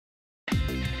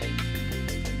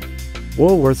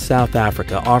Woolworths South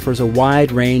Africa offers a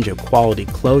wide range of quality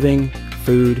clothing,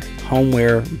 food,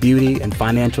 homeware, beauty, and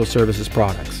financial services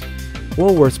products.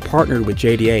 Woolworths partnered with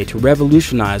JDA to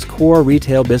revolutionize core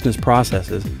retail business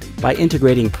processes by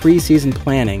integrating pre-season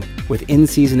planning with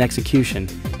in-season execution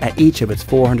at each of its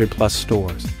 400-plus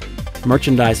stores.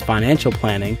 Merchandise financial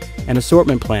planning and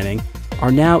assortment planning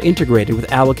are now integrated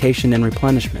with allocation and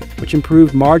replenishment, which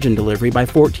improved margin delivery by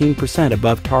 14%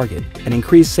 above target and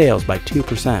increased sales by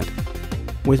 2%.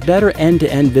 With better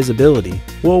end-to-end visibility,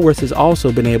 Woolworths has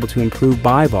also been able to improve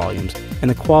buy volumes and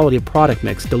the quality of product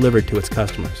mix delivered to its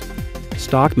customers.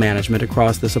 Stock management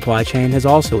across the supply chain has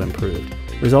also improved,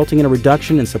 resulting in a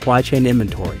reduction in supply chain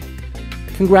inventory.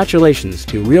 Congratulations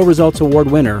to Real Results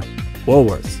Award winner,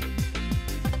 Woolworths.